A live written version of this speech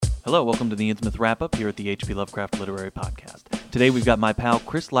Hello, welcome to the Innsmouth Wrap-Up here at the H.P. Lovecraft Literary Podcast. Today we've got my pal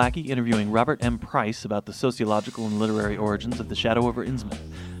Chris Lackey interviewing Robert M. Price about the sociological and literary origins of the Shadow over Innsmouth.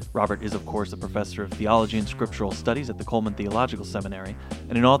 Robert is, of course, a professor of theology and scriptural studies at the Coleman Theological Seminary,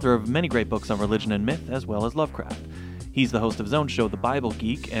 and an author of many great books on religion and myth, as well as Lovecraft. He's the host of his own show, The Bible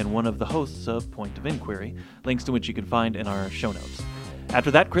Geek, and one of the hosts of Point of Inquiry, links to which you can find in our show notes.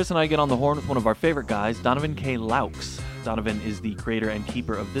 After that, Chris and I get on the horn with one of our favorite guys, Donovan K. Loucks. Donovan is the creator and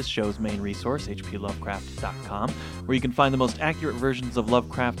keeper of this show's main resource, hplovecraft.com, where you can find the most accurate versions of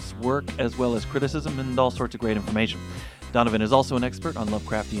Lovecraft's work, as well as criticism and all sorts of great information. Donovan is also an expert on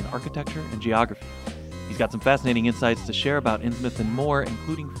Lovecraftian architecture and geography. He's got some fascinating insights to share about Innsmouth and more,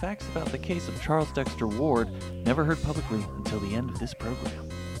 including facts about the case of Charles Dexter Ward, never heard publicly until the end of this program.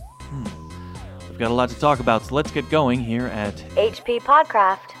 We've got a lot to talk about, so let's get going here at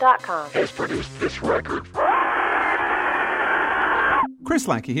hppodcraft.com. Has produced this record. Chris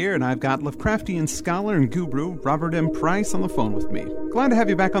Lackey here, and I've got Lovecraftian scholar and guru Robert M. Price on the phone with me. Glad to have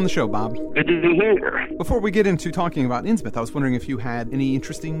you back on the show, Bob. Good to be here. Before we get into talking about Innsmouth, I was wondering if you had any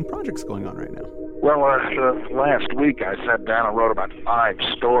interesting projects going on right now. Well, last week I sat down and wrote about 5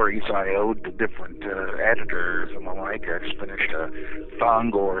 stories I owed to different editors and the like. I just finished a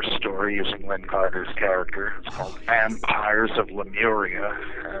Thongor story using Lynn Carter's character. It's called Vampires of Lemuria,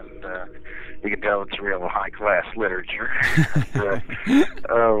 and you can tell it's real high-class literature.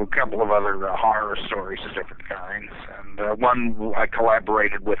 A couple of other horror stories of different kinds. And one I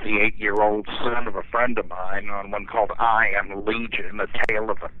collaborated with the 8-year-old son of a friend of mine on one called I Am Legion, A Tale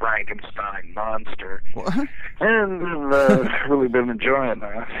of a Frankenstein Monster. What? And I've really been enjoying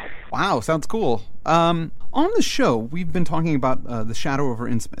that. Wow, sounds cool. On the show, we've been talking about the Shadow over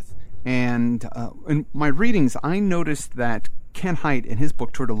Innsmouth. And in my readings, I noticed that Ken Hite, in his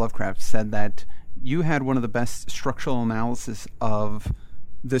book Tour to Lovecraft, said that you had one of the best structural analysis of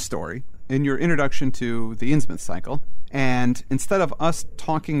this story in your introduction to the Innsmouth cycle. And instead of us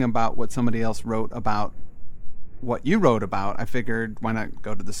talking about what somebody else wrote about what you wrote about, I figured, why not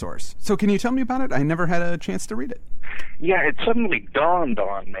go to the source? So can you tell me about it? I never had a chance to read it. Yeah, it suddenly dawned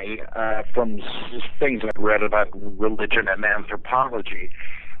on me from things I've read about religion and anthropology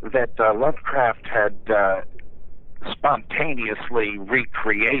that Lovecraft had spontaneously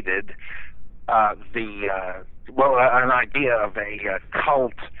recreated an idea of a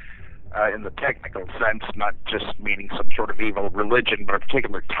cult in the technical sense, not just meaning some sort of evil religion, but a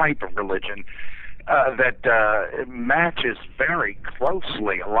particular type of religion that matches very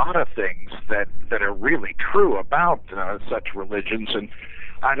closely a lot of things that are really true about such religions. And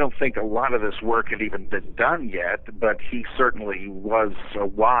I don't think a lot of this work had even been done yet, but he certainly was a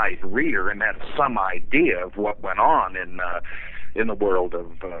wide reader and had some idea of what went on in the world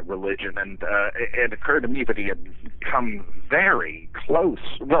of religion. And it occurred to me that he had come very close.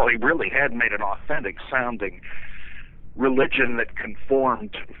 Well, he really had made an authentic sounding religion that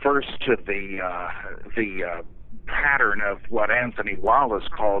conformed first to the pattern of what Anthony Wallace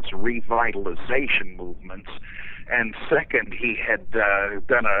calls revitalization movements, and second, he had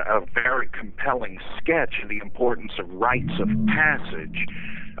done a very compelling sketch of the importance of rites of passage,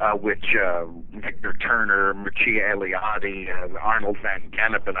 which Victor Turner, Mircea Eliade, Arnold van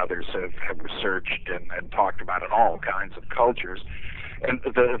Gennep, and others have researched and talked about in all kinds of cultures. And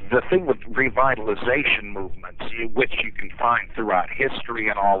the thing with revitalization movements, which you can find throughout history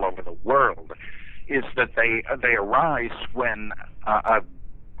and all over the world, is that they arise when a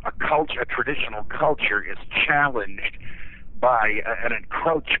traditional culture is challenged by an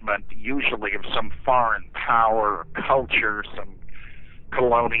encroachment, usually of some foreign power or culture, some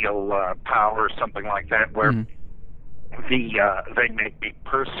colonial power, something like that, where they may be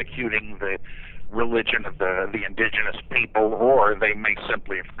persecuting the religion of the indigenous people, or they may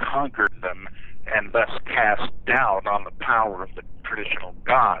simply have conquered them and thus cast doubt on the power of the traditional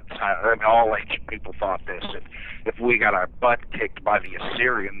gods. I mean, all ancient people thought this. If we got our butt kicked by the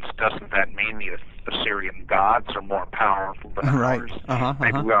Assyrians, doesn't that mean the Assyrian gods are more powerful than ours?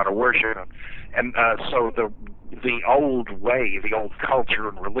 Maybe we ought to worship them. And so the old way, the old culture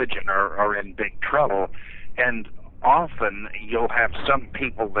and religion are in big trouble. And often you'll have some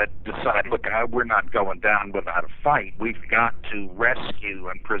people that decide, look, we're not going down without a fight. We've got to rescue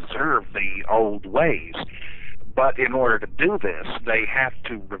and preserve the old ways. But in order to do this, they have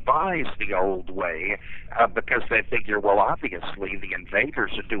to revise the old way because they figure, well, obviously the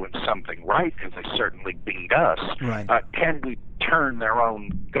invaders are doing something right because they certainly beat us. Right. Can we turn their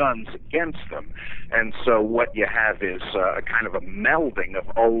own guns against them? And so what you have is a kind of a melding of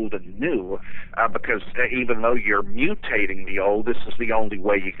old and new because even though you're mutating the old, this is the only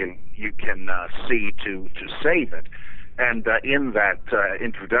way you can see to save it. And in that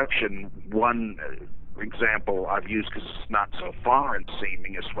introduction, one example I've used because it's not so foreign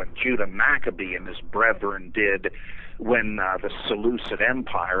seeming is what Judah Maccabee and his brethren did when the Seleucid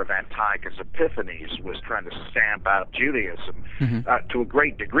Empire of Antiochus Epiphanes was trying to stamp out Judaism. To a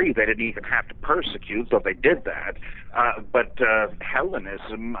great degree, they didn't even have to persecute, though they did that. But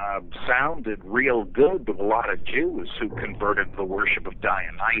Hellenism sounded real good to a lot of Jews who converted to the worship of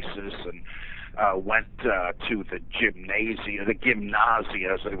Dionysus and went to the gymnasia,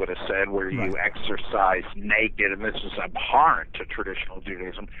 as they would have said, where you exercise naked, and this is abhorrent to traditional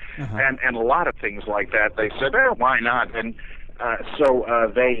Judaism, and a lot of things like that. They said, why not? And so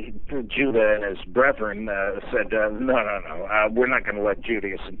Judah and his brethren said, no, we're not going to let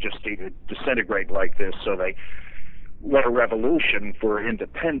Judaism just disintegrate like this. So they led a revolution for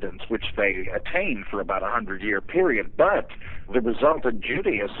independence, which they attained for about 100-year period. But the resultant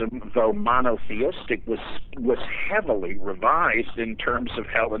Judaism, though monotheistic, was heavily revised in terms of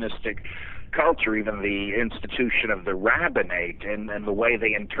Hellenistic culture. Even the institution of the rabbinate and the way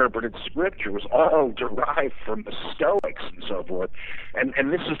they interpreted Scripture was all derived from the Stoics and so forth.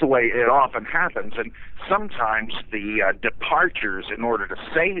 And this is the way it often happens. And sometimes the departures, in order to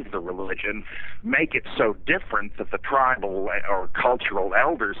save the religion, make it so different that the tribal or cultural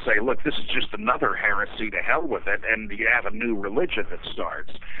elders say, look, this is just another heresy, to hell with it, and you have a new religion that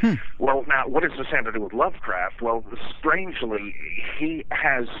starts. Well, now, what does this have to do with Lovecraft? Well, strangely, he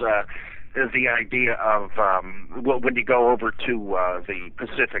has the idea of, when you go over to the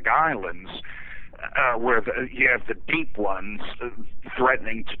Pacific Islands, where you have the deep ones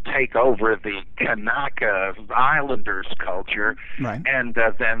threatening to take over the Kanaka Islanders culture, and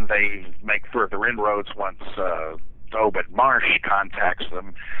then they make further inroads once Obed Marsh contacts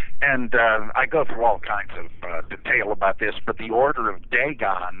them. And I go through all kinds of detail about this, but the Order of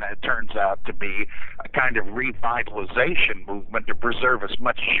Dagon turns out to be a kind of revitalization movement to preserve as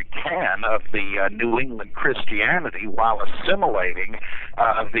much as you can of the New England Christianity while assimilating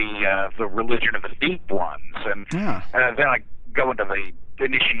the religion of the deep ones. And then I go into the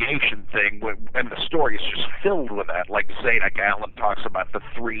initiation thing, and the story is just filled with that. Like Zadok Allen talks about the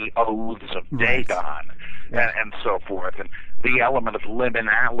 3 oaths of Dagon, and so forth, and the element of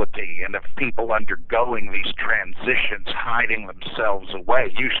liminality and of people undergoing these transitions, hiding themselves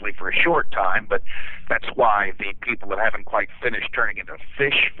away, usually for a short time, but that's why the people that haven't quite finished turning into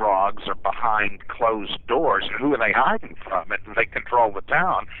fish frogs are behind closed doors. And who are they hiding from? And they control the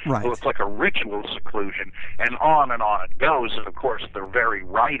town. So it's like a ritual seclusion, and on it goes. And of course, the very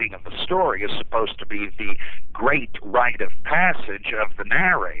writing of the story is supposed to be the great rite of passage of the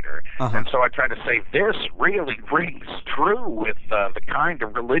narrator. And so I try to say this really rings true with the kind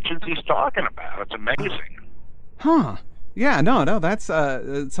of religions he's talking about. It's amazing. Yeah, no, that's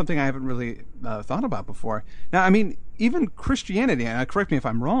something I haven't really thought about before. Now, I mean, even Christianity, correct me if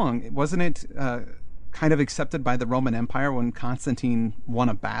I'm wrong, wasn't it kind of accepted by the Roman Empire when Constantine won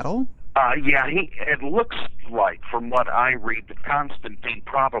a battle? It looks like, from what I read, that Constantine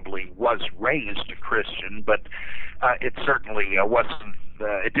probably was raised a Christian, but it certainly wasn't.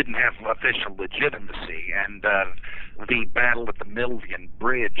 It didn't have official legitimacy, and the battle at the Milvian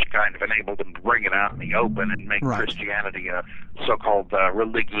Bridge kind of enabled him to bring it out in the open and make Christianity a so-called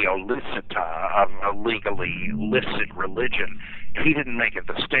religio licita, a legally licit religion. He didn't make it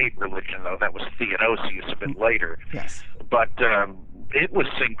the state religion, though. That was Theodosius a bit later. But it was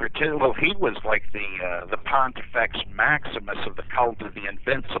syncretism. Well, he was like the Pontifex Maximus of the cult of the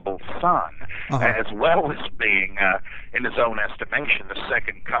invincible Son, as well as being, in his own estimation, the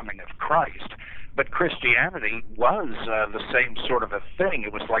second coming of Christ. But Christianity was the same sort of a thing.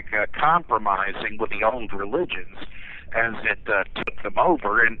 It was like compromising with the old religions as it took them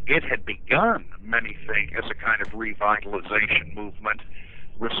over, and it had begun, many think, as a kind of revitalization movement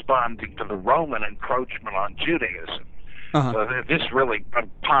responding to the Roman encroachment on Judaism. So this really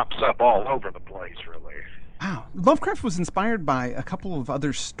pops up all over the place, really. Wow. Lovecraft was inspired by a couple of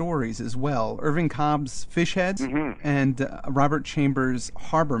other stories as well. Irving Cobb's Fish Heads and Robert Chambers'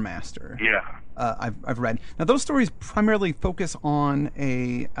 Harbor Master. I've read. Now, those stories primarily focus on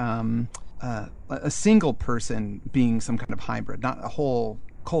a single person being some kind of hybrid, not a whole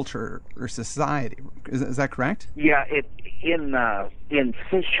culture or society. Is that correct? Yeah, in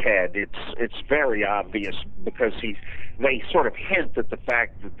Fish Head, it's very obvious because they sort of hint at the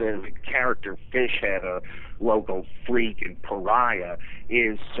fact that the character Fish Head, a local freak and pariah,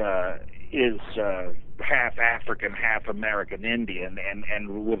 is half African, half American Indian,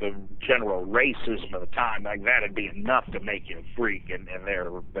 and with a general racism of the time, like that'd be enough to make you a freak in their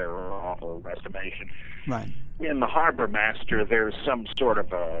awful estimation. Right. In the Harbor Master, there's some sort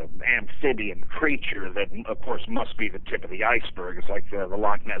of a amphibian creature that, of course, must be the tip of the iceberg. It's like the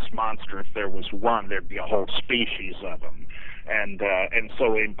Loch Ness Monster. If there was one, there'd be a whole species of them. And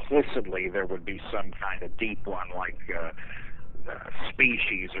so implicitly there would be some kind of deep one, like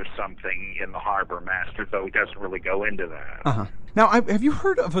species or something in the Harbor Master, though he doesn't really go into that. Uh-huh. Now, have you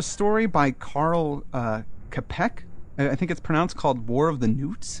heard of a story by Karl Kapek? I think it's pronounced, called War of the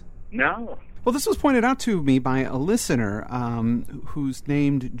Newts? No. Well, this was pointed out to me by a listener who's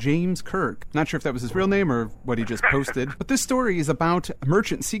named James Kirk. Not sure if that was his real name or what he just posted. But this story is about a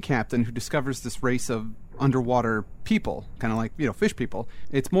merchant sea captain who discovers this race of underwater people, kind of like, fish people.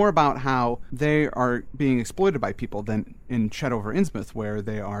 It's more about how they are being exploited by people than in Shadow over Innsmouth, where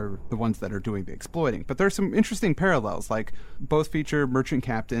they are the ones that are doing the exploiting. But there's some interesting parallels, like both feature merchant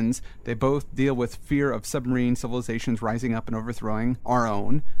captains. They both deal with fear of submarine civilizations rising up and overthrowing our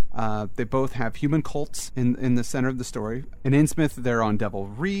own. They both have human cults in the center of the story. In Innsmouth, they're on Devil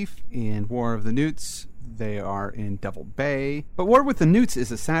Reef. In War of the Newts, they are in Devil Bay. But War with the Newts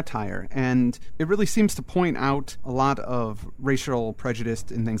is a satire, and it really seems to point out a lot of racial prejudice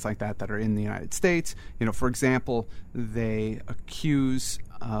and things like that are in the United States. For example, they accuse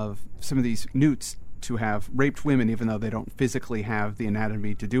of some of these newts to have raped women even though they don't physically have the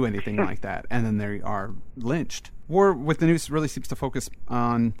anatomy to do anything like that, and then they are lynched. War with the Newts really seems to focus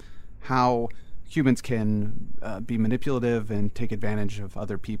on how humans can be manipulative and take advantage of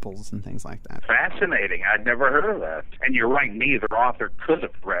other peoples and things like that. Fascinating. I'd never heard of that. And you're right, neither author could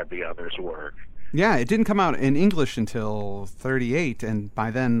have read the other's work. Yeah, it didn't come out in English until 1938, and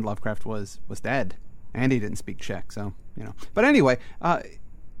by then Lovecraft was dead, and he didn't speak Czech, so, But anyway,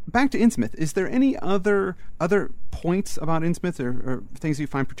 back to Innsmouth. Is there any other points about Innsmouth or things you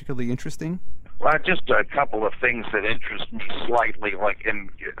find particularly interesting? Well, just a couple of things that interest me slightly, like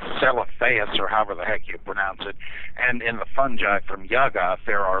in Celophaeus, or however the heck you pronounce it, and in the fungi from Yuggoth,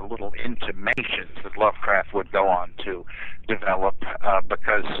 there are little intimations that Lovecraft would go on to develop,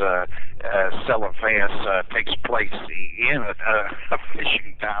 because Celophaeus takes place in a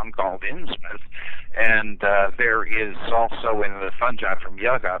fishing town called Innsmouth, and there is also in the fungi from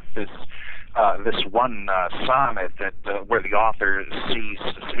Yuggoth this one sonnet that where the author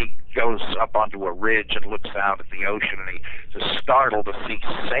he goes up onto a ridge and looks out at the ocean, and he's startled to see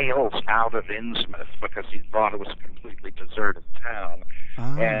sails out of Innsmouth because he thought it was a completely deserted town.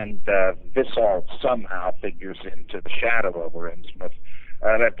 And this all somehow figures into the Shadow over Innsmouth.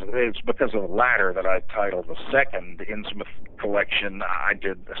 It's because of the latter that I titled the second Innsmouth collection. I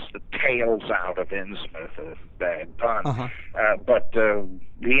did the Tales Out of Innsmouth, a bad pun. But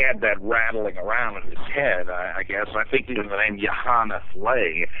he had that rattling around in his head, I guess. I think even the name Johannes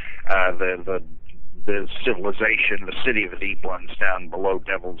Lay, the civilization, the city of the deep ones down below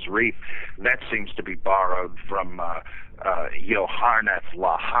Devil's Reef, that seems to be borrowed from Johannes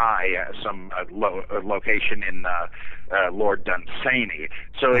Lahai, some location in Lord Dunsany.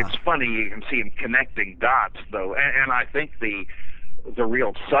 So it's funny, you can see him connecting dots, though, and I think the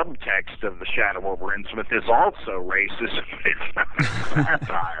real subtext of the Shadow over Innsmouth is also racism. It's not a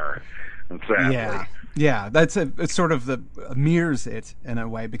satire, sadly. Yeah, it's sort of mirrors it in a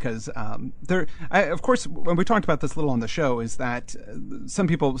way, because of course, when we talked about this a little on the show, is that some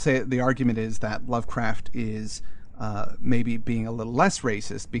people say the argument is that Lovecraft is maybe being a little less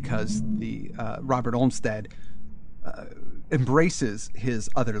racist because the Robert Olmsted embraces his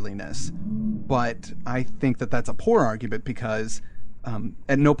otherliness. But I think that that's a poor argument, because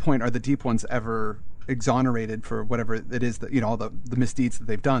at no point are the Deep Ones ever exonerated for whatever it is that, all the misdeeds that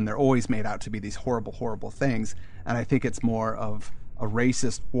they've done. They're always made out to be these horrible, horrible things. And I think it's more of a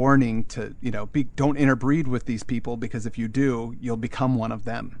racist warning to, don't interbreed with these people, because if you do, you'll become one of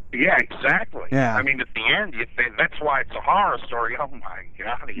them. Yeah, exactly. Yeah. I mean, at the end, that's why it's a horror story. Oh, my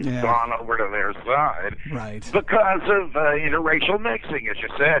God, he's gone over to their side. Right. Because of interracial mixing, as you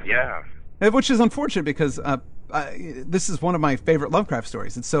said, yeah. Which is unfortunate, because this is one of my favorite Lovecraft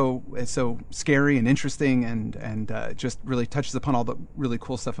stories. It's so scary and interesting, and just really touches upon all the really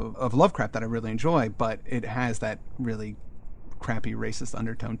cool stuff of Lovecraft that I really enjoy, but it has that really crappy racist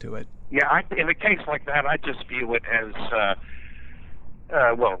undertone to it. Yeah, in a case like that, I just view it as,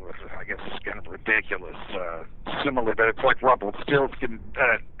 well, I guess it's kind of ridiculous, similar, but it's like Rumpelstiltskin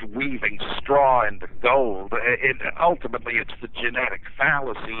weaving straw into gold. Ultimately, it's the genetic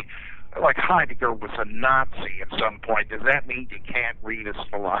fallacy. Like Heidegger was a Nazi at some point. Does that mean you can't read his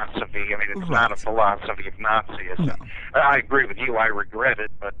philosophy? I mean, it's not a philosophy of Nazism. No. I agree with you. I regret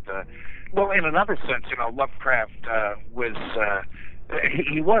it, but Well, in another sense, Lovecraft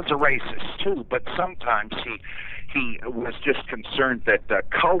he was a racist too, but sometimes he was just concerned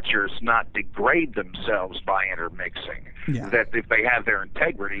that cultures not degrade themselves by intermixing. Yeah. That if they have their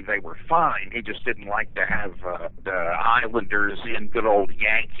integrity, they were fine. He just didn't like to have the Islanders in good old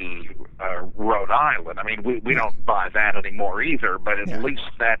Yankee Rhode Island. I mean, we don't buy that anymore either, but at least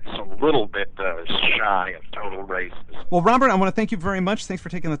that's a little bit shy of total racism. Well, Robert, I want to thank you very much. Thanks for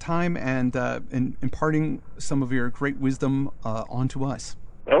taking the time and imparting some of your great wisdom onto us.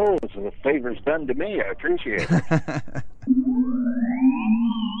 Oh, the favor's done to me. I appreciate it.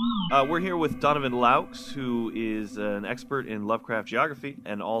 We're here with Donovan Loucks, who is an expert in Lovecraft geography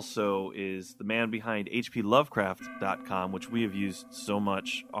and also is the man behind hplovecraft.com, which we have used so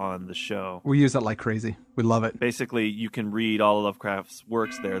much on the show. We use it like crazy. We love it. Basically, you can read all of Lovecraft's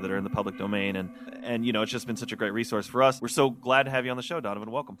works there that are in the public domain, and it's just been such a great resource for us. We're so glad to have you on the show, Donovan.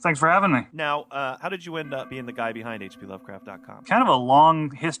 Welcome. Thanks for having me. Now, how did you end up being the guy behind hplovecraft.com? Kind of a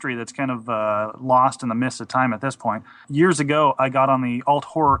long history that's kind of lost in the mists of time at this point. Years ago, I got on the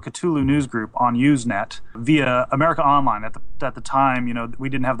alt-horror Cthulhu news group on Usenet via America Online. At the time, we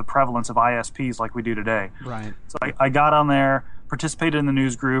didn't have the prevalence of ISPs like we do today. Right. So I got on there, participated in the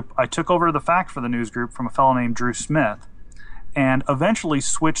news group. I took over the fact for the news group from a fellow named Drew Smith, and eventually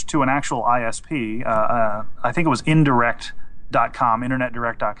switched to an actual ISP. I think it was indirect.com,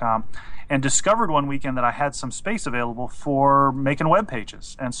 internetdirect.com, and discovered one weekend that I had some space available for making web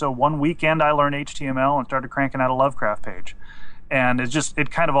pages. And so one weekend I learned HTML and started cranking out a Lovecraft page. And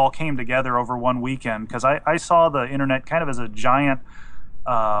it kind of all came together over one weekend because I saw the internet kind of as a giant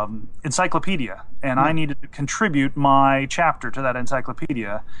encyclopedia, and I needed to contribute my chapter to that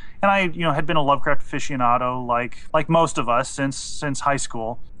encyclopedia. And I, had been a Lovecraft aficionado like most of us since high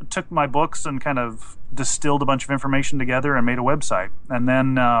school. Took my books and kind of distilled a bunch of information together and made a website. And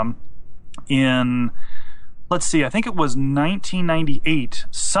then I think it was 1998,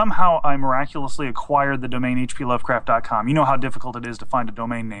 somehow I miraculously acquired the domain hplovecraft.com. You know how difficult it is to find a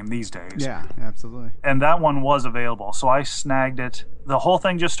domain name these days. Yeah, absolutely. And that one was available, so I snagged it. The whole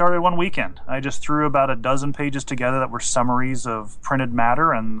thing just started one weekend. I just threw about a dozen pages together that were summaries of printed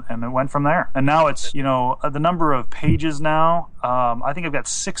matter, and it went from there. And now it's, the number of pages now, I think I've got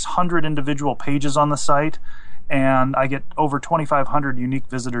 600 individual pages on the site, and I get over 2,500 unique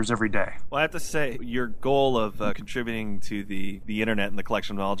visitors every day. Well, I have to say, your goal of contributing to the internet and the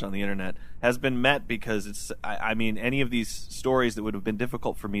collection of knowledge on the internet has been met, because any of these stories that would have been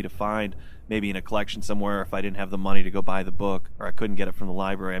difficult for me to find maybe in a collection somewhere if I didn't have the money to go buy the book, or I couldn't get it from the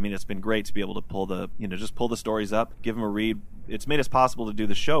library. It's been great to be able to pull the stories up, give them a read. It's made us possible to do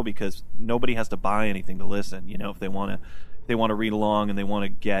the show because nobody has to buy anything to listen. If they want to read along and they want to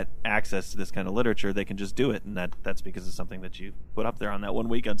get access to this kind of literature, they can just do it, and that's because of something that you put up there on that one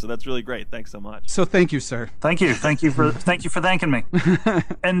weekend. So that's really great. Thanks so much. So thank you, sir. Thank you for thanking me.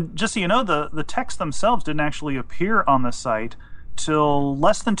 And just so you know, the texts themselves didn't actually appear on the site till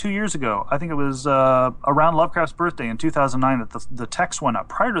less than 2 years ago. I think it was around Lovecraft's birthday in 2009 that the texts went up.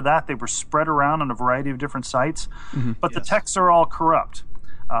 Prior to that, they were spread around on a variety of different sites, but the texts are all corrupt.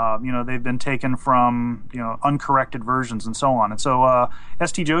 They've been taken from, uncorrected versions and so on. And so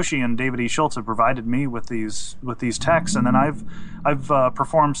S.T. Joshi and David E. Schultz have provided me with these texts, and then I've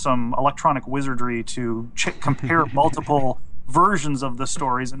performed some electronic wizardry to compare multiple versions of the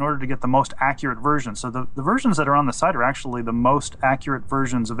stories in order to get the most accurate version. So the versions that are on the site are actually the most accurate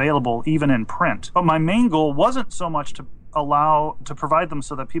versions available, even in print. But my main goal wasn't so much to provide them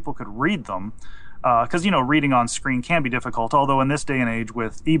so that people could read them, because reading on screen can be difficult, although in this day and age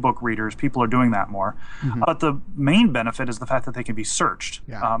with ebook readers, people are doing that more. But the main benefit is the fact that they can be searched.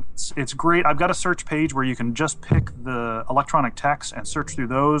 It's great. I've got a search page where you can just pick the electronic text and search through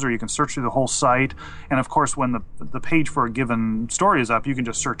those, or you can search through the whole site. And of course, when the page for a given story is up, you can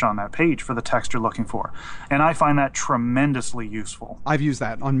just search on that page for the text you're looking for. And I find that tremendously useful. I've used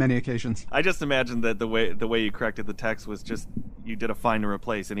that on many occasions. I just imagined that the way you corrected the text was just you did a find and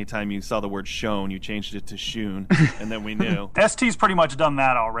replace. Anytime you saw the word shown, you changed it to shoon, and then we knew. ST's pretty much done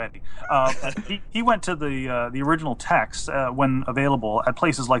that already. He went to the original text when available at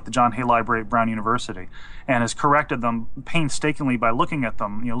places like the John Hay Library at Brown University, and has corrected them painstakingly by looking at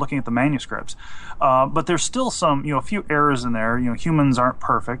them, looking at the manuscripts. But there's still a few errors in there. Humans aren't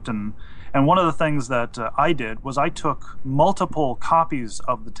perfect, and one of the things that I did was I took multiple copies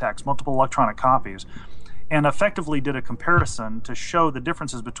of the text, multiple electronic copies, and effectively did a comparison to show the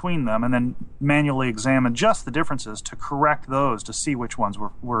differences between them, and then manually examined just the differences to correct those to see which ones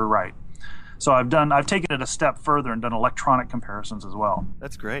were right. So I've taken it a step further and done electronic comparisons as well.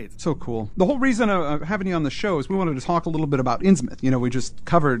 That's great. So cool. The whole reason of having you on the show is we wanted to talk a little bit about Innsmouth. We just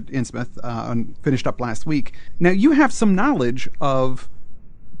covered Innsmouth and finished up last week. Now, you have some knowledge of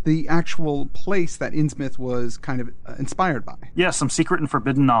the actual place that Innsmouth was kind of inspired by. Yes, some secret and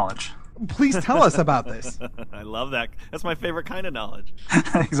forbidden knowledge. Please tell us about this. I love that. That's my favorite kind of knowledge.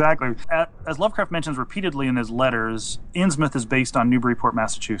 Exactly. As Lovecraft mentions repeatedly in his letters, Innsmouth is based on Newburyport,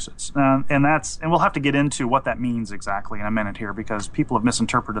 Massachusetts, and we'll have to get into what that means exactly in a minute here because people have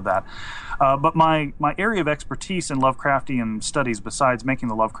misinterpreted that. But my area of expertise in Lovecraftian studies, besides making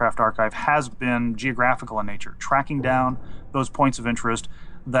the Lovecraft Archive, has been geographical in nature, tracking down those points of interest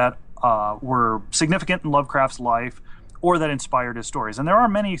that were significant in Lovecraft's life, or that inspired his stories. And there are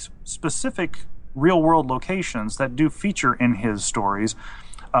many specific real-world locations that do feature in his stories,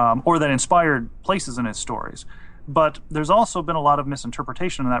 or that inspired places in his stories. But there's also been a lot of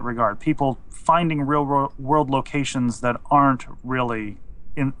misinterpretation in that regard. People finding real-world locations that weren't really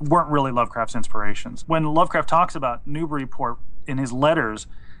Lovecraft's inspirations. When Lovecraft talks about Newburyport in his letters,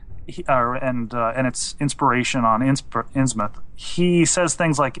 and its inspiration on Innsmouth, he says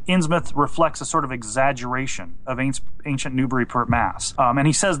things like Innsmouth reflects a sort of exaggeration of ancient Newburyport, Mass. And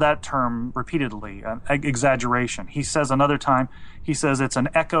he says that term repeatedly, exaggeration. He says another time, he says it's an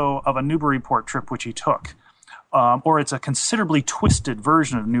echo of a Newburyport trip which he took, or it's a considerably twisted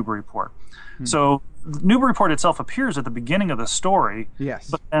version of Newburyport. So Newburyport itself appears at the beginning of the story, yes,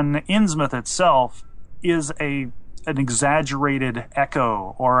 but then Innsmouth itself is an exaggerated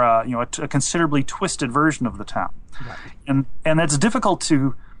echo or a considerably twisted version of the town. Right. And it's difficult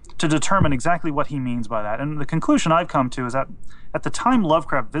to determine exactly what he means by that. And the conclusion I've come to is that at the time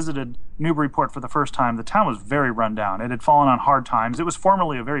Lovecraft visited Newburyport for the first time, the town was very run down. It had fallen on hard times. It was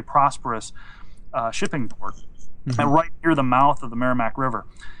formerly a very prosperous shipping port, right near the mouth of the Merrimack River.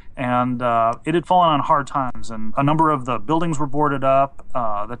 And it had fallen on hard times, and a number of the buildings were boarded up.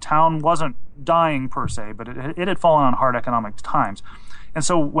 The town wasn't dying per se, but it had fallen on hard economic times. And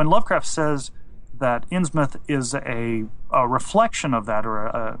so when Lovecraft says that Innsmouth is a reflection of that, or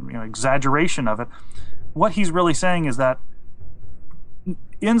a exaggeration of it, what he's really saying is that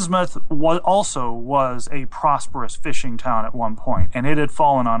Innsmouth also was a prosperous fishing town at one point, and it had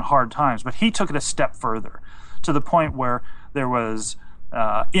fallen on hard times. But he took it a step further, to the point where there was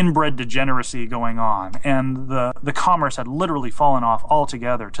inbred degeneracy going on, and the commerce had literally fallen off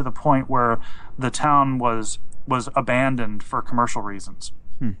altogether, to the point where the town was abandoned for commercial reasons.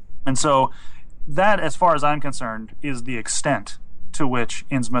 And so that, as far as I'm concerned, is the extent to which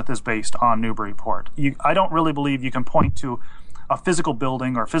Innsmouth is based on Newburyport. I don't really believe you can point to a physical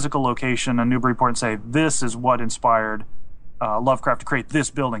building or physical location in Newburyport and say this is what inspired Lovecraft to create this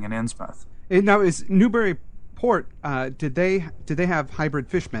building in Innsmouth. Now, is Newburyport, did they have hybrid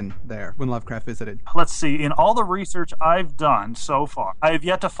fishmen there when Lovecraft visited? Let's see. In all the research I've done so far, I have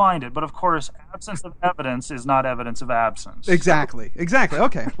yet to find it. But of course, absence of evidence is not evidence of absence. Exactly.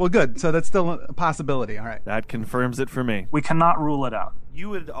 Okay. Well, good. So that's still a possibility. All right. That confirms it for me. We cannot rule it out.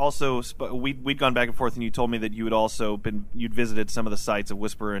 You had also we'd gone back and forth, and you told me that you had also you'd visited some of the sites of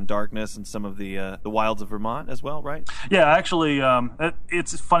Whisper and Darkness and some of the wilds of Vermont as well, right? Yeah, actually,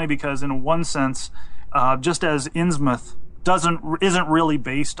 it's funny because in one sense, just as Innsmouth isn't really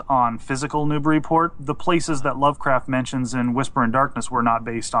based on physical Newburyport, the places that Lovecraft mentions in Whisper and Darkness were not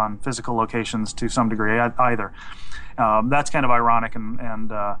based on physical locations to some degree either. That's kind of ironic,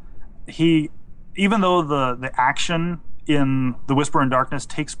 and he, even though the action in the Whisper and Darkness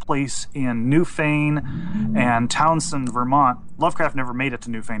takes place in Newfane and Townsend, Vermont, Lovecraft never made it to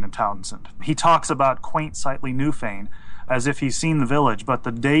Newfane and Townsend. He talks about quaint, sightly Newfane as if he's seen the village, but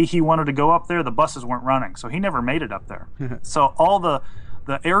the day he wanted to go up there, the buses weren't running, so he never made it up there. So all the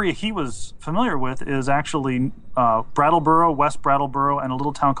area he was familiar with is actually Brattleboro, West Brattleboro, and a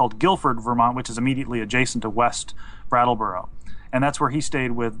little town called Guilford, Vermont, which is immediately adjacent to West Brattleboro. And that's where he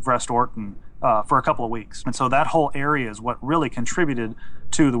stayed with Vrest Orton for a couple of weeks. And so that whole area is what really contributed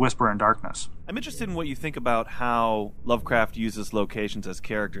to the Whisper and Darkness. I'm interested in what you think about how Lovecraft uses locations as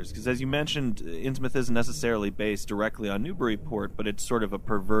characters, because as you mentioned, Innsmouth isn't necessarily based directly on Newburyport, but it's sort of a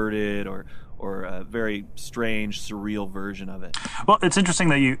perverted or a very strange, surreal version of it. Well, it's interesting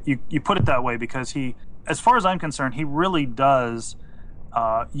that you put it that way, because he, as far as I'm concerned, he really does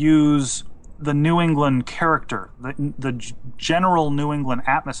use the New England character, the general New England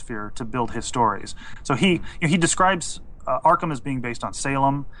atmosphere to build his stories. So he describes Arkham as being based on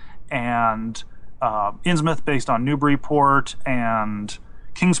Salem, and Innsmouth based on Newburyport, and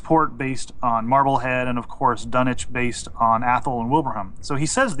Kingsport based on Marblehead, and of course Dunwich based on Athol and Wilbraham. So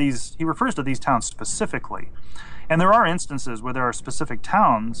he refers to these towns specifically. And there are instances where there are specific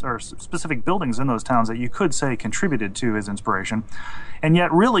towns or specific buildings in those towns that you could say contributed to his inspiration. And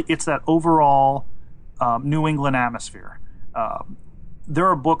yet, really, it's that overall New England atmosphere. There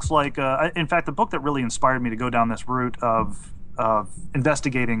are books like, in fact, the book that really inspired me to go down this route of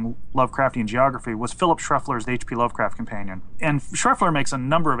investigating Lovecraftian geography was Philip Schreffler's The H.P. Lovecraft Companion. And Schreffler makes a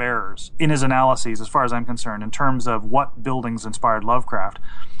number of errors in his analyses, as far as I'm concerned, in terms of what buildings inspired Lovecraft.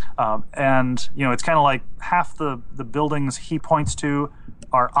 And, it's kind of like half the buildings he points to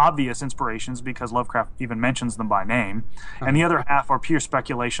are obvious inspirations because Lovecraft even mentions them by name, and the other half are pure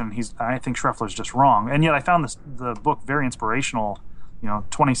speculation. I think Schreffler's just wrong. And yet I found the book very inspirational,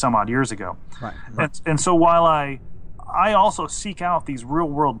 20 some odd years ago. Right. And so while I also seek out these real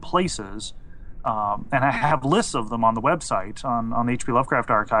world places, and I have lists of them on the website, on the H.P. Lovecraft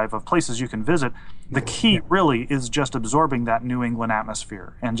Archive, of places you can visit. The key really is just absorbing that New England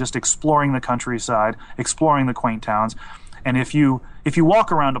atmosphere and just exploring the countryside, exploring the quaint towns. And if you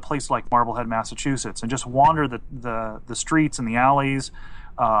walk around a place like Marblehead, Massachusetts, and just wander the streets and the alleys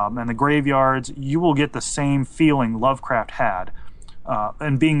and the graveyards, you will get the same feeling Lovecraft had.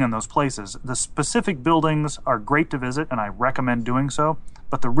 And being in those places. The specific buildings are great to visit, and I recommend doing so,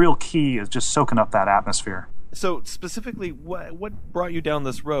 but the real key is just soaking up that atmosphere. So specifically, what brought you down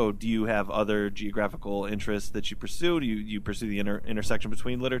this road? Do you have other geographical interests that you pursue? Do you pursue the intersection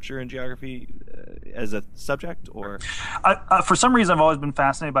between literature and geography as a subject? Or for some reason, I've always been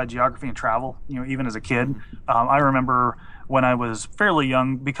fascinated by geography and travel, even as a kid. I remember when I was fairly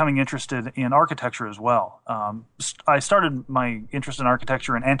young, becoming interested in architecture as well. I started my interest in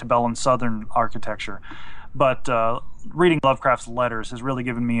architecture in antebellum Southern architecture, but reading Lovecraft's letters has really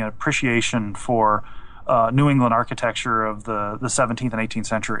given me an appreciation for New England architecture of the 17th and 18th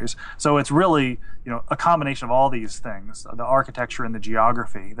centuries. So it's really, a combination of all these things, the architecture and the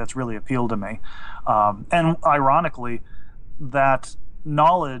geography, that's really appealed to me. And ironically, that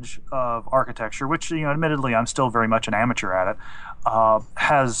knowledge of architecture, which, admittedly I'm still very much an amateur at it,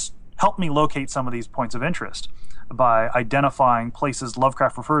 has helped me locate some of these points of interest by identifying places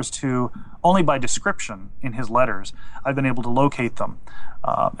Lovecraft refers to only by description in his letters. I've been able to locate them.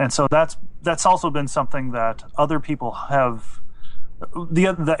 And so that's also been something that other people have,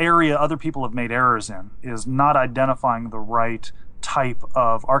 the area other people have made errors in, is not identifying the right type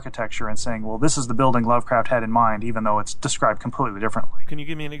of architecture and saying, well, this is the building Lovecraft had in mind, even though it's described completely differently. Can you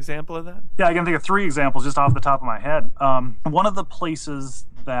give me an example of that? Yeah, I can think of 3 examples just off the top of my head. One of the places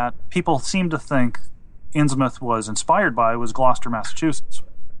that people seem to think Innsmouth was inspired by was Gloucester, Massachusetts.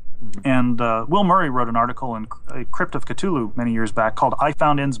 Mm-hmm. And Will Murray wrote an article in Crypt of Cthulhu many years back called I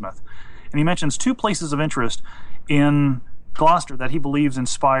Found Innsmouth. And he mentions 2 places of interest in Gloucester that he believes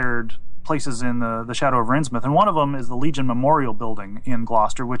inspired places in the shadow over Innsmouth. And one of them is the Legion Memorial Building in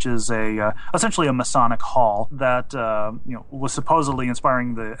Gloucester, which is essentially a Masonic hall that was supposedly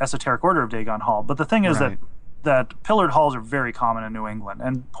inspiring the Esoteric Order of Dagon Hall. But the thing is that pillared halls are very common in New England,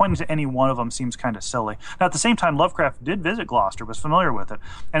 and pointing to any one of them seems kind of silly. Now, at the same time, Lovecraft did visit Gloucester, was familiar with it.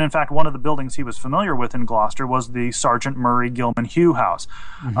 And in fact, one of the buildings he was familiar with in Gloucester was the Sergeant Murray Gilman Hugh House.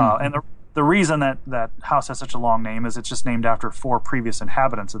 Mm-hmm. And the reason that house has such a long name is it's just named after 4 previous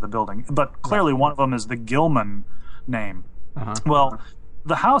inhabitants of the building. But clearly one of them is the Gilman name. Uh-huh. Well,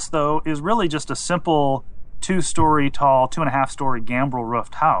 the house, though, is really just a simple 2-story tall, 2.5-story gambrel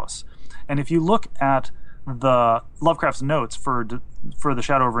roofed house. And if you look at the Lovecraft's notes for the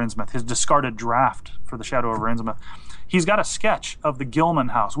Shadow over Innsmouth, his discarded draft for the Shadow over Innsmouth, he's got a sketch of the Gilman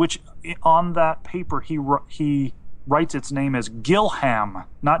house, which on that paper he writes its name as Gilham,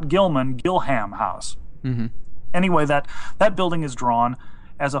 not Gilman, Gilham House. Mm-hmm. Anyway, that building is drawn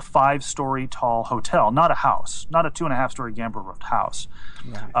as a 5-story tall hotel, not a house, not a 2.5-story gambrel roofed house.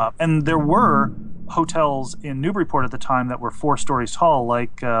 Right. And there were hotels in Newburyport at the time that were 4 stories tall,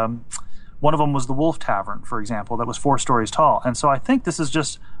 like one of them was the Wolf Tavern, for example, that was 4 stories tall. And so I think this is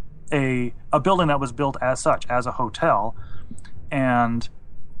just a building that was built as such, as a hotel. And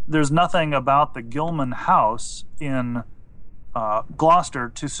there's nothing about the Gilman house in Gloucester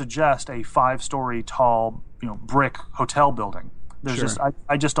to suggest a 5-story tall, brick hotel building. There's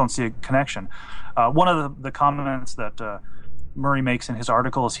I just don't see a connection. One of the comments that Murray makes in his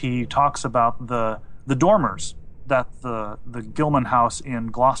article is he talks about the dormers that the Gilman house in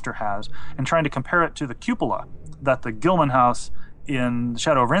Gloucester has, and trying to compare it to the cupola that the Gilman house in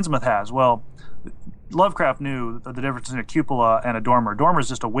Shadow over Innsmouth has. Well, Lovecraft knew the difference between a cupola and a dormer. A dormer is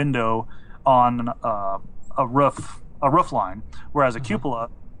just a window on a roof line, whereas a cupola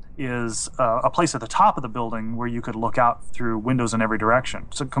is a place at the top of the building where you could look out through windows in every direction.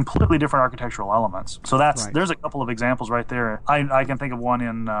 So completely different architectural elements. So there's a couple of examples right there. I can think of one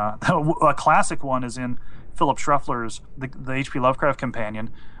in a classic one is in Philip Schreffler's the H.P. Lovecraft Companion,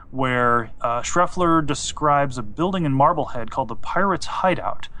 where Schreffler describes a building in Marblehead called the Pirate's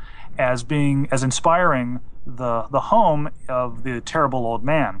Hideout as inspiring the home of the Terrible Old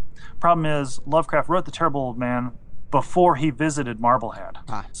Man. Problem is, Lovecraft wrote the Terrible Old Man before he visited Marblehead.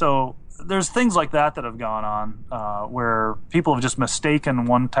 So there's things like that have gone on where people have just mistaken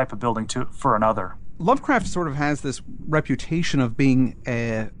one type of building for another. Lovecraft sort of has this reputation of being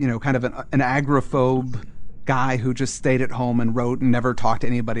kind of an agoraphobe guy who just stayed at home and wrote and never talked to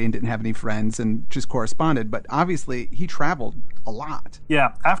anybody and didn't have any friends and just corresponded. But obviously, he traveled a lot.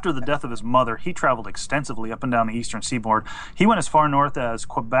 Yeah, after the death of his mother, he traveled extensively up and down the eastern seaboard. He went as far north as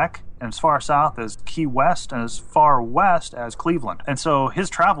Quebec and as far south as Key West and as far west as Cleveland. And so his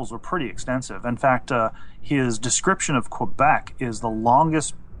travels were pretty extensive. In fact, his description of Quebec is the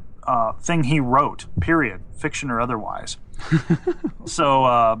longest thing he wrote, period, fiction or otherwise.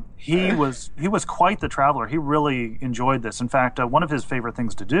 So he was quite the traveler. He really enjoyed this. In fact, one of his favorite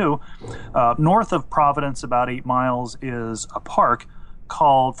things to do, north of Providence, about 8 miles, is a park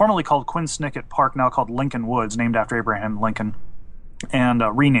formerly called Quinsnicket Park, now called Lincoln Woods, named after Abraham Lincoln, and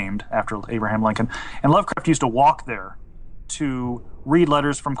renamed after Abraham Lincoln. And Lovecraft used to walk there to read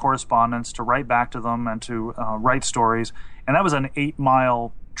letters from correspondents, to write back to them, and to write stories. And that was an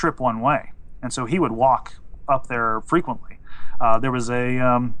 8-mile trip one way. And so he would walk up there frequently. There was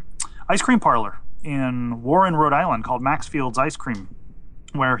a ice cream parlor in Warren, Rhode Island called Maxfield's Ice Cream,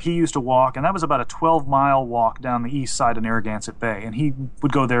 where he used to walk, and that was about a 12-mile walk down the east side of Narragansett Bay. And he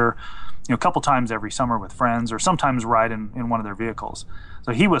would go there a couple times every summer with friends, or sometimes ride in one of their vehicles.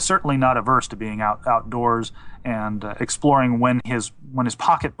 So he was certainly not averse to being outdoors and exploring when his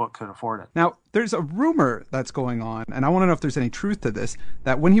pocketbook could afford it. Now, there's a rumor that's going on, and I want to know if there's any truth to this,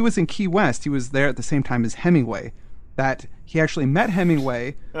 that when he was in Key West, he was there at the same time as Hemingway, that he actually met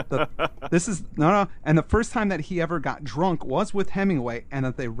Hemingway. And the first time that he ever got drunk was with Hemingway, and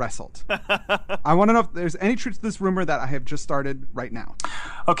that they wrestled. I want to know if there's any truth to this rumor that I have just started right now.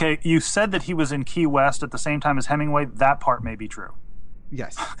 Okay, you said that he was in Key West at the same time as Hemingway. That part may be true.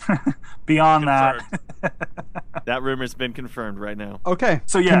 Yes. Beyond that. That rumor's been confirmed right now. Okay.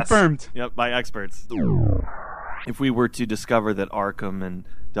 So yes. Confirmed. Yep, by experts. If we were to discover that Arkham and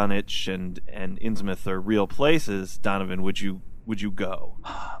Dunwich and Innsmouth are real places, Donovan, would you go?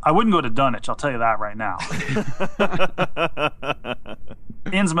 I wouldn't go to Dunwich, I'll tell you that right now.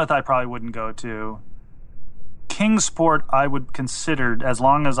 Innsmouth I probably wouldn't go to. Kingsport I would consider, as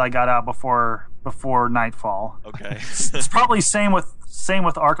long as I got out before nightfall. Okay. It's probably same with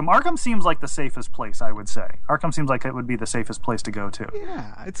Arkham. Arkham seems like the safest place, I would say. Arkham seems like it would be the safest place to go to.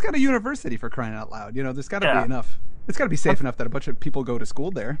 Yeah, it's got a university, for crying out loud. There's got to be enough. It's got to be safe enough that a bunch of people go to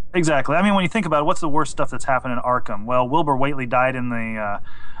school there. Exactly. I mean, when you think about it, what's the worst stuff that's happened in Arkham? Well, Wilbur Whately died in the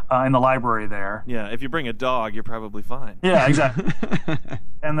library there. Yeah, if you bring a dog, you're probably fine. Yeah, exactly.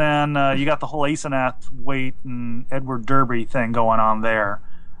 And then you got the whole Asenath Waite and Edward Derby thing going on there.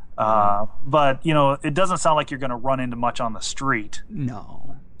 But, it doesn't sound like you're going to run into much on the street.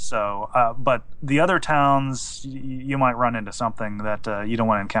 No. So, but the other towns, you might run into something that you don't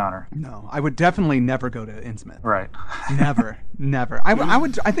want to encounter. No, I would definitely never go to Innsmouth. Right. Never.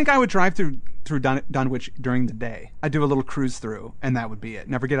 I think I would drive through Dunwich during the day. I'd do a little cruise through, and that would be it.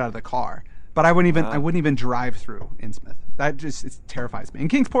 Never get out of the car. But I wouldn't even drive through Innsmouth. That just it terrifies me. In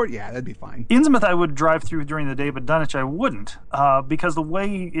Kingsport, yeah, that'd be fine. Innsmouth I would drive through during the day, but Dunwich I wouldn't, because the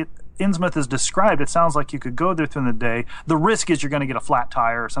way Innsmouth is described, it sounds like you could go there through the day. The risk is you're going to get a flat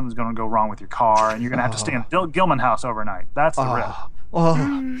tire, or something's going to go wrong with your car, and you're going to have to stay in Gilman House overnight. That's the risk.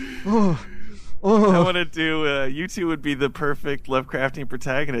 I want to do. You two would be the perfect Lovecraftian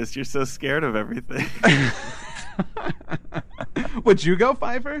protagonist. You're so scared of everything. Would you go,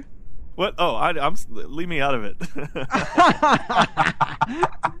 Pfeiffer? What? Oh, I'm leave me out of it.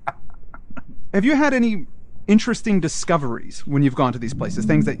 Have you had any interesting discoveries when you've gone to these places?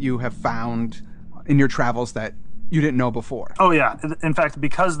 Things that you have found in your travels that you didn't know before? Oh yeah. In fact,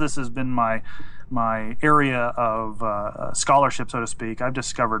 because this has been my area of scholarship, so to speak, I've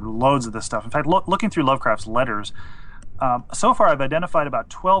discovered loads of this stuff. In fact, looking through Lovecraft's letters, so far I've identified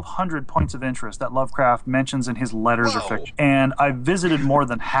about 1,200 points of interest that Lovecraft mentions in his letters or fiction, and I've visited more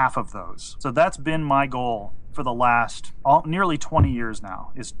than half of those. So that's been my goal for the last nearly 20 years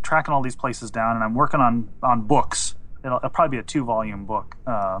now, is tracking all these places down, and I'm working on books. It'll probably be a 2-volume book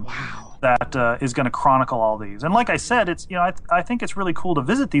that is going to chronicle all these. And like I said, it's I think it's really cool to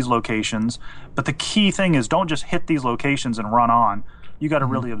visit these locations, but the key thing is don't just hit these locations and run on. You got to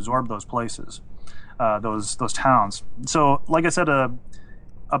really absorb those places. Those towns. So, like I said,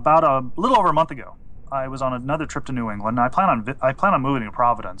 about a little over a month ago, I was on another trip to New England. And I plan on moving to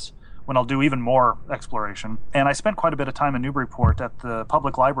Providence, when I'll do even more exploration. And I spent quite a bit of time in Newburyport at the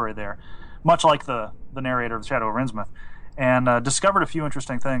public library there, much like the narrator of The Shadow over Innsmouth, and discovered a few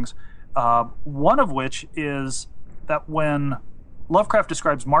interesting things. One of which is that when Lovecraft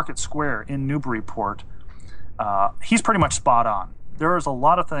describes Market Square in Newburyport, he's pretty much spot on. There is a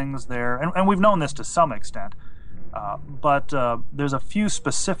lot of things there, and we've known this to some extent, but there's a few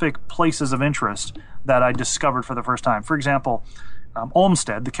specific places of interest that I discovered for the first time. For example,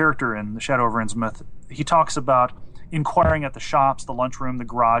 Olmsted, the character in The Shadow over Innsmouth, he talks about inquiring at the shops, the lunchroom, the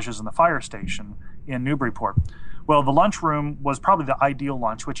garages, and the fire station in Newburyport. Well, the lunchroom was probably the ideal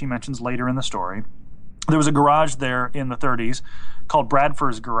lunch, which he mentions later in the story. There was a garage there in the 30s called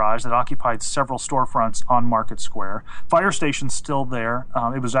Bradford's Garage that occupied several storefronts on Market Square. Fire station's still there.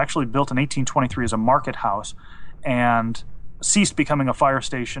 It was actually built in 1823 as a market house and ceased becoming a fire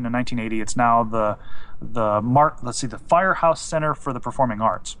station in 1980. It's now the Firehouse Center for the Performing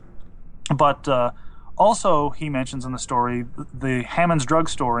Arts. But also, he mentions in the story the Hammond's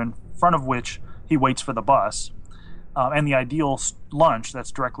Drugstore, in front of which he waits for the bus, and the Ideal Lunch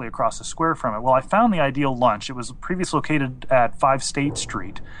that's directly across the square from it. Well, I found the Ideal Lunch. It was previously located at 5 State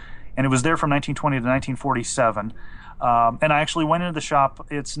Street, and it was there from 1920 to 1947. And I actually went into the shop.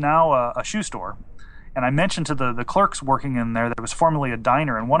 It's now a shoe store. And I mentioned to the clerks working in there that it was formerly a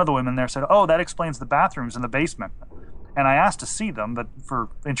diner, and one of the women there said, "Oh, that explains the bathrooms in the basement." And I asked to see them, but for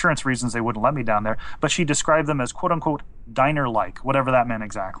insurance reasons, they wouldn't let me down there. But she described them as quote-unquote diner-like, whatever that meant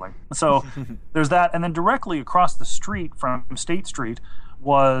exactly. So there's that. And then directly across the street from State Street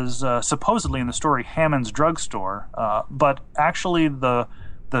was supposedly in the story Hammond's Drugstore. But actually the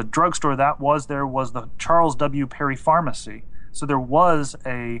drugstore that was there was the Charles W. Perry Pharmacy. So there was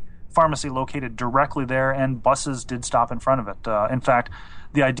a pharmacy located directly there, and buses did stop in front of it. In fact,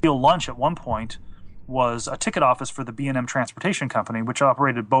 the Ideal Lunch at one point was a ticket office for the B&M Transportation Company, which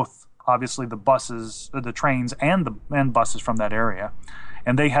operated both, obviously, the buses, the trains, and buses from that area.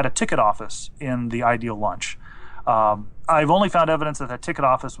 And they had a ticket office in the Ideal Lunch. I've only found evidence that that ticket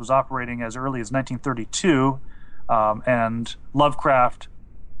office was operating as early as 1932, and Lovecraft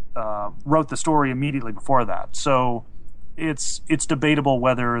wrote the story immediately before that. So it's debatable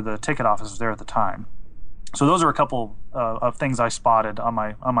whether the ticket office was there at the time. So those are a couple of things I spotted on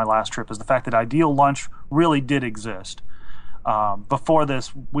my last trip, is the fact that Ideal Lunch really did exist. Before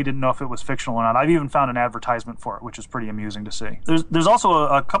this, we didn't know if it was fictional or not. I've even found an advertisement for it, which is pretty amusing to see. There's also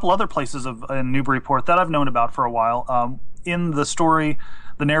a couple other places in Newburyport that I've known about for a while. In the story,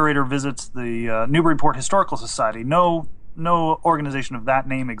 the narrator visits the Newburyport Historical Society. No organization of that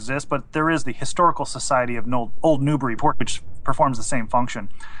name exists, but there is the Historical Society of Old Newburyport, which performs the same function.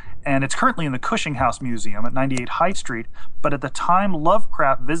 And it's currently in the Cushing House Museum at 98 High Street. But at the time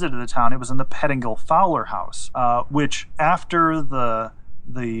Lovecraft visited the town, it was in the Pettingill Fowler House, which after the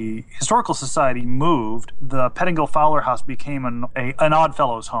Historical Society moved, the Pettingill Fowler House became an Odd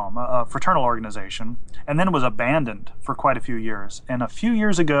Fellows home, a fraternal organization, and then it was abandoned for quite a few years. And a few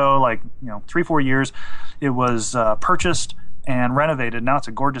years ago, 3-4 years, it was purchased and renovated. Now it's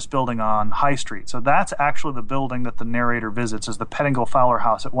a gorgeous building on High Street. So that's actually the building that the narrator visits, is the Pettingill Fowler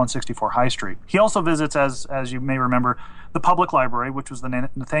House at 164 High Street. He also visits, as you may remember, the public library, which was the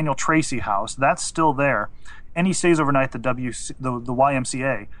Nathaniel Tracy House. That's still there. And he stays overnight at the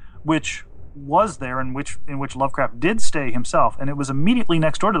YMCA, which was there, in which Lovecraft did stay himself. And it was immediately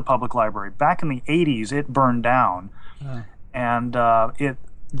next door to the public library. Back in the 80s, it burned down. And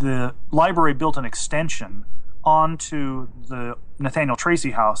the library built an extension onto the Nathaniel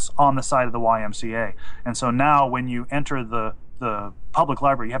Tracy House on the side of the YMCA. And so now when you enter the public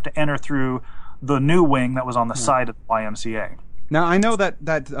library, you have to enter through the new wing that was on the side of the YMCA. Now, I know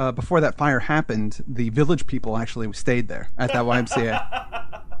that before that fire happened, the village people actually stayed there at that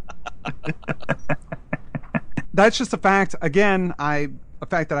YMCA. That's just a fact. Again, a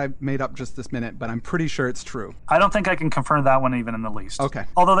fact that I made up just this minute, but I'm pretty sure it's true. I don't think I can confirm that one even in the least. Okay.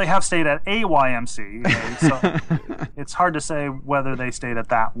 Although they have stayed at a YMCA, so it's hard to say whether they stayed at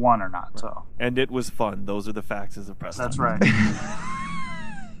that one or not. So. And it was fun. Those are the facts as of present. That's right.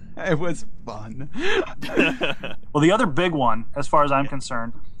 It was fun. Well, the other big one, as far as I'm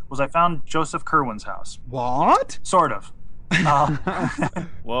concerned, was I found Joseph Kerwin's house. What? Sort of.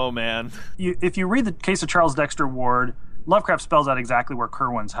 Whoa, man. If you read the case of Charles Dexter Ward, Lovecraft spells out exactly where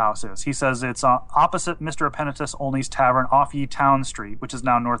Kerwin's house is. He says it's opposite Mr. Appenitus Olney's Tavern off Ye Town Street, which is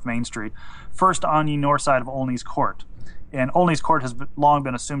now North Main Street, first on ye north side of Olney's Court. And Olney's Court has long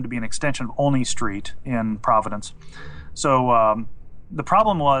been assumed to be an extension of Olney Street in Providence. So the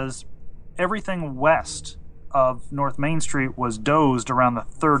problem was everything west of North Main Street was dozed around the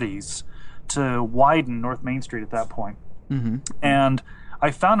 30s to widen North Main Street at that point. Mm-hmm. And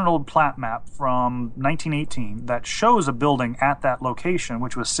I found an old plat map from 1918 that shows a building at that location,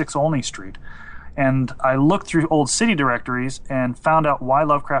 which was 6 Olney Street. And I looked through old city directories and found out why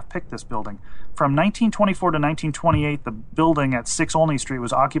Lovecraft picked this building. From 1924 to 1928, the building at 6 Olney Street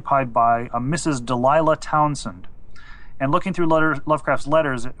was occupied by a Mrs. Delilah Townsend. And looking through Lovecraft's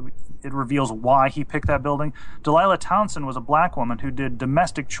letters, it reveals why he picked that building. Delilah Townsend was a black woman who did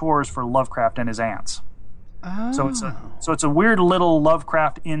domestic chores for Lovecraft and his aunts. Oh. So it's a weird little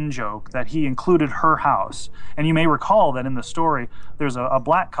Lovecraft in-joke that he included her house. And you may recall that in the story, there's a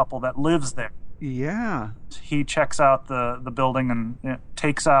black couple that lives there. Yeah. He checks out the building and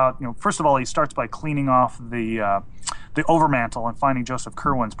takes out, first of all, he starts by cleaning off the overmantel and finding Joseph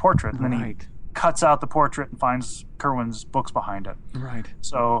Curwen's portrait. And then he cuts out the portrait and finds Curwen's books behind it. Right.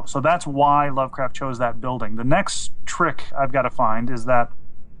 So that's why Lovecraft chose that building. The next trick I've got to find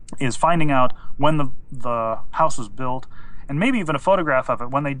is finding out when the house was built, and maybe even a photograph of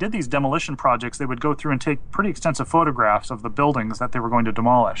it. When they did these demolition projects, they would go through and take pretty extensive photographs of the buildings that they were going to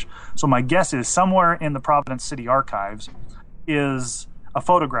demolish. So my guess is somewhere in the Providence City Archives is a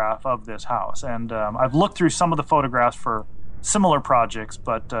photograph of this house. And I've looked through some of the photographs for similar projects,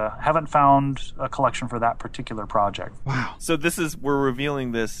 but haven't found a collection for that particular project. Wow. So we're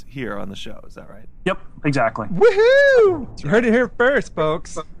revealing this here on the show, is that right? Yep, exactly. Woohoo! You heard it here first,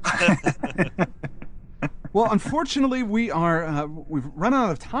 folks. Well, unfortunately, we've run out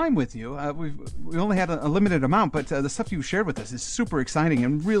of time with you. We only had a limited amount, but the stuff you shared with us is super exciting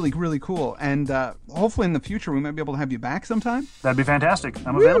and really, really cool. And hopefully in the future, we might be able to have you back sometime. That'd be fantastic.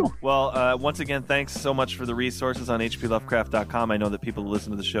 I'm available. Well, once again, thanks so much for the resources on hplovecraft.com. I know that people who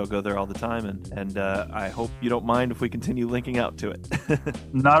listen to the show go there all the time, and I hope you don't mind if we continue linking out to it.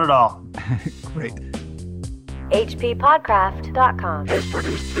 Not at all. Great. hppodcraft.com.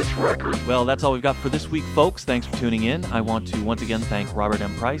 Well, that's all we've got for this week, folks. Thanks for tuning in. I want to once again thank Robert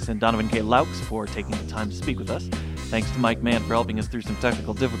M. Price and Donovan K. Loucks for taking the time to speak with us. Thanks to Mike Mann for helping us through some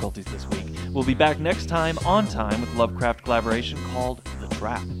technical difficulties this week. We'll be back next time on time with a Lovecraft collaboration called The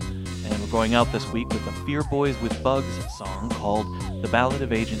Trap. And we're going out this week with the Fear Boys with Bugs song called The Ballad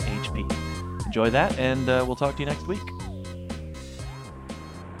of Agent HP. Enjoy that, and we'll talk to you next week.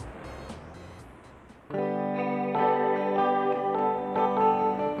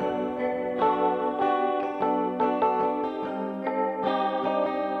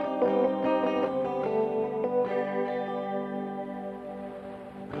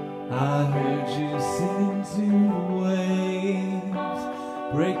 I heard you singing to the waves,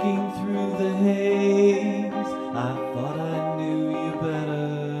 breaking through the haze. I thought I knew you better.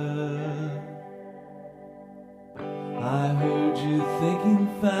 I heard you thinking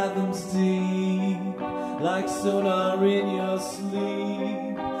fathoms deep, like sonar in your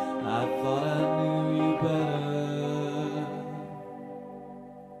sleep. I thought I knew you better.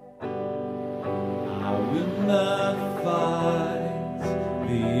 I will not fight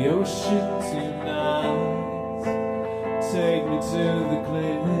the ocean tonight. Take me to the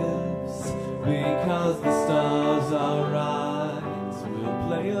cliffs, because the stars are right. We'll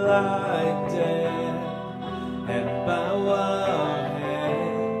play like dead and bow out.